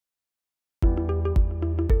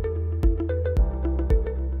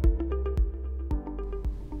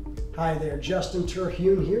Hi there, Justin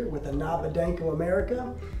Terhune here with Anabadenko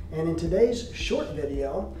America, and in today's short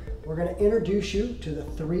video we're going to introduce you to the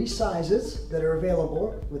 3 sizes that are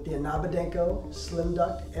available with the Anabadenko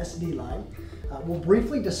Slimduct SD line. We'll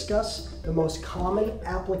briefly discuss the most common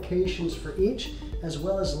applications for each, as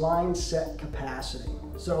well as line set capacity.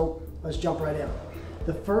 So let's jump right in.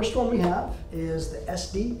 The first one we have is the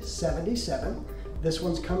SD77. This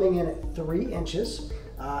one's coming in at 3 inches.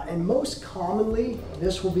 And most commonly,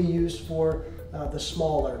 this will be used for the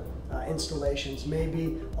smaller installations,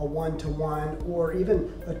 maybe a 1-to-1 or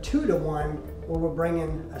even a 2-to-1, where we're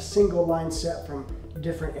bringing a single line set from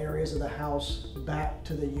different areas of the house back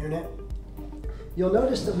to the unit. You'll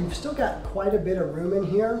notice that we've still got quite a bit of room in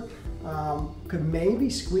here. Could maybe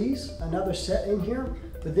squeeze another set in here,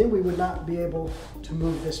 but then we would not be able to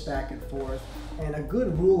move this back and forth. And a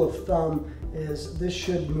good rule of thumb is this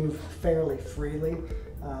should move fairly freely.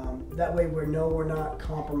 That way we know we're not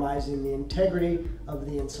compromising the integrity of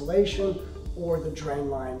the insulation or the drain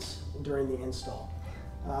lines during the install.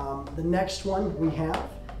 The next one we have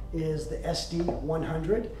is the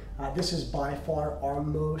SD100. This is by far our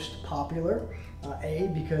most popular. A,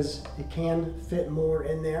 because it can fit more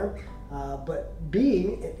in there, but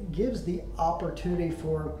B, it gives the opportunity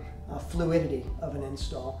for fluidity of an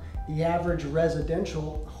install. The average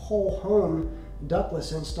residential whole home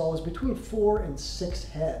ductless install is between 4 and 6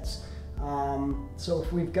 heads. So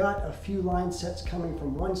if we've got a few line sets coming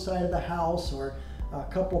from one side of the house or a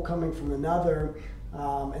couple coming from another,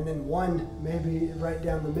 and then one maybe right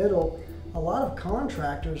down the middle, a lot of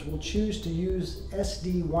contractors will choose to use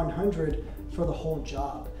SD100 for the whole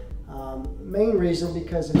job. Main reason,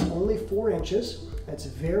 because it's only 4 inches, it's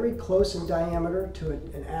very close in diameter to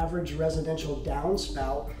an average residential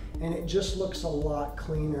downspout, and it just looks a lot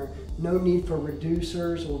cleaner. No need for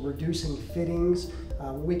reducers or reducing fittings.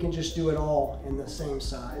 We can just do it all in the same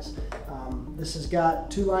size. This has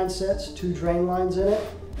got 2 line sets, 2 drain lines in it,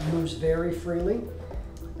 moves very freely.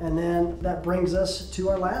 And then that brings us to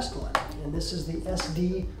our last one, and this is the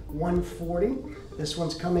SD140. This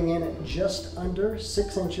one's coming in at just under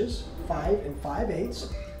 6 inches, 5 5/8.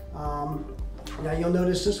 Now you'll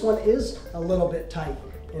notice this one is a little bit tight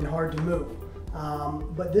and hard to move.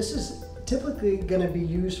 But this is typically going to be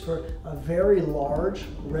used for a very large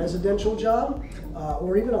residential job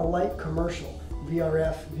or even a light commercial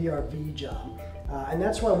VRF, VRV job. And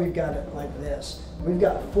that's why we've got it like this. We've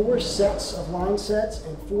got 4 sets of line sets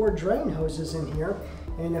and 4 drain hoses in here.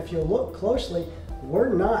 And if you look closely,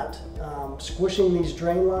 we're not squishing these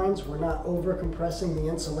drain lines, we're not over compressing the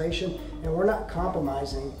insulation, and we're not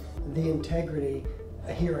compromising the integrity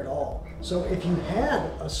here at all. So if you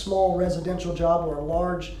had a small residential job or a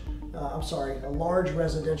large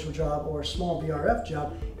residential job or a small VRF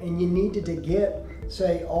job, and you needed to get,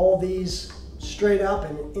 say, all these straight up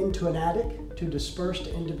and into an attic to disperse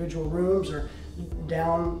to individual rooms or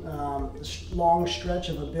down the long stretch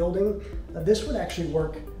of a building, this would actually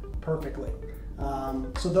work perfectly.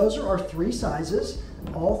 So those are our 3 sizes.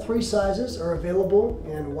 All 3 sizes are available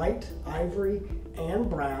in white, ivory, and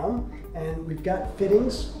brown, and we've got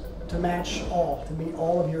fittings to match all, to meet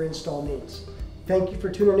all of your install needs. Thank you for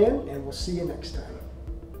tuning in, and we'll see you next time.